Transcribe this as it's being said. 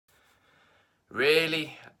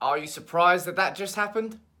Really? Are you surprised that that just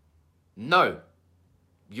happened? No,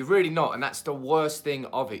 you're really not, and that's the worst thing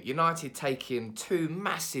of it. United taking two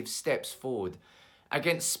massive steps forward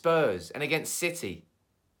against Spurs and against City.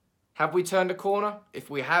 Have we turned a corner? If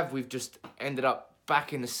we have, we've just ended up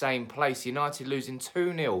back in the same place. United losing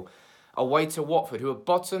 2-0 away to Watford, who are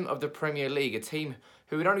bottom of the Premier League, a team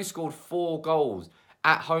who had only scored 4 goals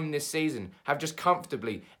at home this season, have just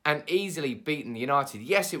comfortably and easily beaten United.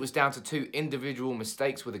 Yes, it was down to 2 individual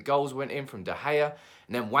mistakes where the goals went in from De Gea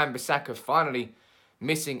and then Wan-Bissaka finally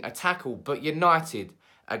missing a tackle, but United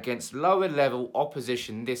against lower level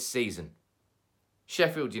opposition this season.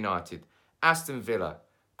 Sheffield United, Aston Villa,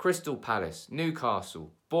 Crystal Palace,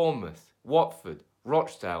 Newcastle, Bournemouth, Watford,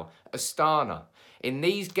 Rochdale, Astana. In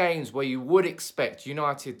these games where you would expect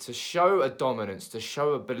United to show a dominance, to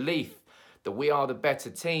show a belief that we are the better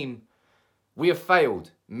team, we have failed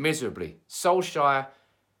miserably. Solskjaer,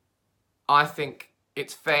 I think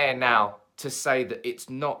it's fair now to say that it's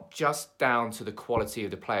not just down to the quality of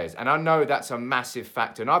the players. And I know that's a massive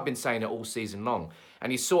factor, and I've been saying it all season long.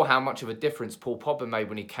 And you saw how much of a difference Paul Pogba made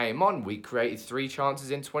when he came on. We created 3 chances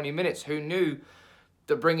in 20 minutes. Who knew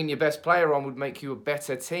that bringing your best player on would make you a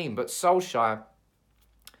better team? But Solskjaer,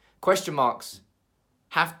 question marks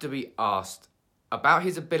have to be asked about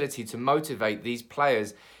his ability to motivate these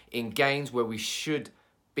players in games where we should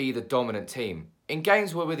be the dominant team. In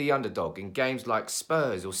games where we're the underdog, in games like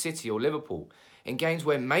Spurs or City or Liverpool, in games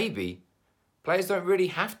where maybe players don't really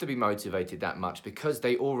have to be motivated that much because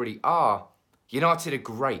they already are. United are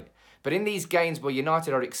great. But in these games where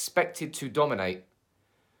United are expected to dominate,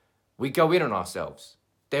 we go in on ourselves.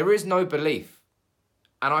 There is no belief.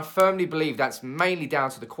 And I firmly believe that's mainly down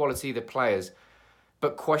to the quality of the players.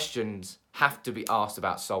 But questions have to be asked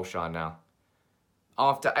about Solskjaer now.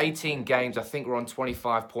 After 18 games, I think we're on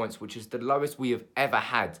 25 points, which is the lowest we have ever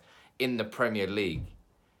had in the Premier League.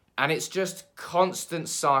 And it's just constant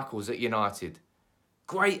cycles at United.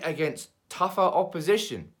 Great against tougher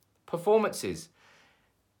opposition. Performances,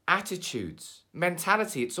 attitudes,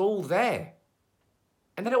 mentality, it's all there.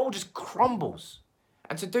 And then it all just crumbles.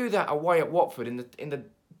 And to do that away at Watford in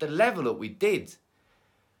the level that we did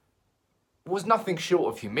was nothing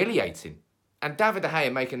short of humiliating. And David De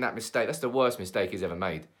Gea making that mistake, that's the worst mistake he's ever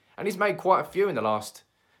made. And he's made quite a few in the last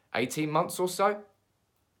 18 months or so.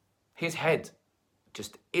 His head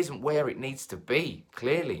just isn't where it needs to be,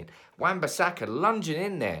 clearly. Wan-Bissaka lunging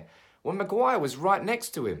in there when Maguire was right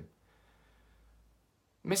next to him.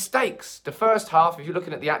 Mistakes. The first half, if you're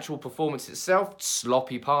looking at the actual performance itself,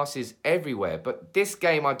 sloppy passes everywhere. But this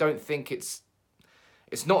game, I don't think it's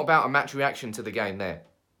not about a match reaction to the game there.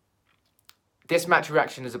 This match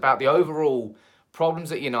reaction is about the overall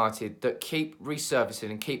problems at United that keep resurfacing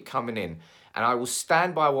and keep coming in. And I will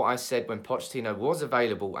stand by what I said when Pochettino was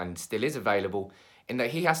available and still is available, in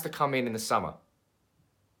that he has to come in the summer.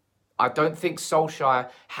 I don't think Solskjaer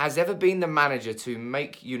has ever been the manager to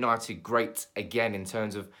make United great again in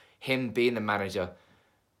terms of him being the manager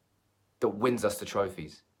that wins us the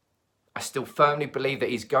trophies. I still firmly believe that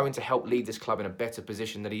he's going to help lead this club in a better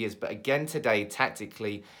position than he is. But again today,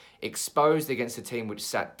 tactically, exposed against a team which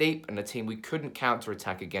sat deep and a team we couldn't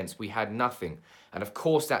counter-attack against. We had nothing. And of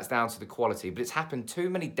course, that's down to the quality. But it's happened too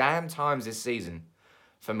many damn times this season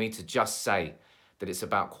for me to just say that it's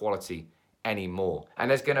about quality anymore. And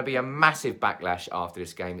there's going to be a massive backlash after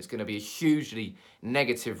this game. It's going to be a hugely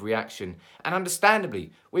negative reaction. And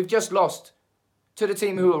understandably, we've just lost to the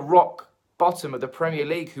team who are rock bottom of the Premier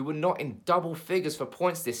League, who were not in double figures for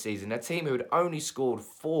points this season. A team who had only scored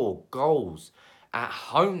 4 goals at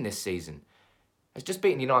home this season has just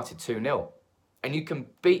beaten United 2-0. And you can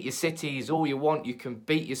beat your Cities all you want. You can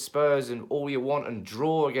beat your Spurs and all you want and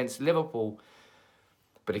draw against Liverpool.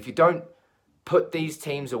 But if you don't put these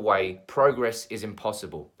teams away, progress is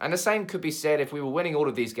impossible. And the same could be said if we were winning all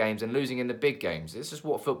of these games and losing in the big games. This is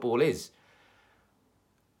what football is.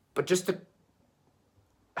 But just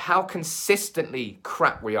how consistently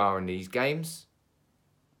crap we are in these games,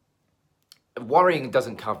 worrying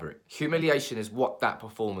doesn't cover it. Humiliation is what that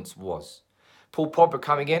performance was. Paul Pogba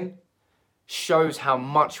coming in shows how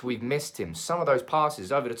much we've missed him. Some of those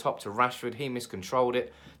passes over the top to Rashford, he miscontrolled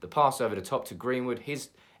it. The pass over the top to Greenwood, his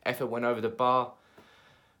effort went over the bar.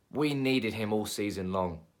 We needed him all season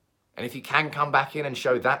long. And if he can come back in and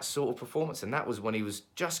show that sort of performance, and that was when he was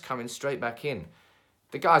just coming straight back in.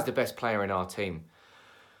 The guy's the best player in our team.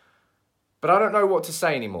 But I don't know what to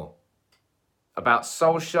say anymore about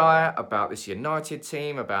Solskjaer, about this United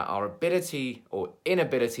team, about our ability or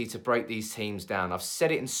inability to break these teams down. I've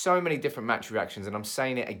said it in so many different match reactions, and I'm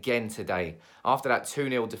saying it again today after that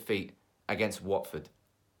 2-0 defeat against Watford.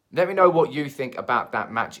 Let me know what you think about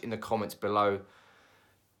that match in the comments below.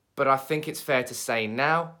 But I think it's fair to say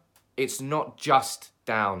now, it's not just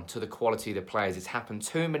down to the quality of the players. It's happened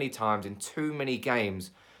too many times in too many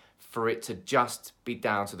games for it to just be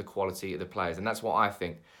down to the quality of the players. And that's what I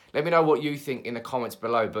think. Let me know what you think in the comments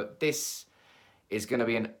below. But this is going to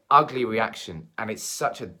be an ugly reaction. And it's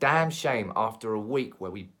such a damn shame after a week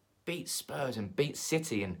where we beat Spurs and beat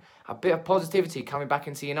City and a bit of positivity coming back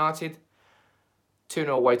into United. 2-0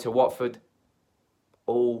 away to Watford.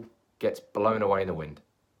 All gets blown away in the wind.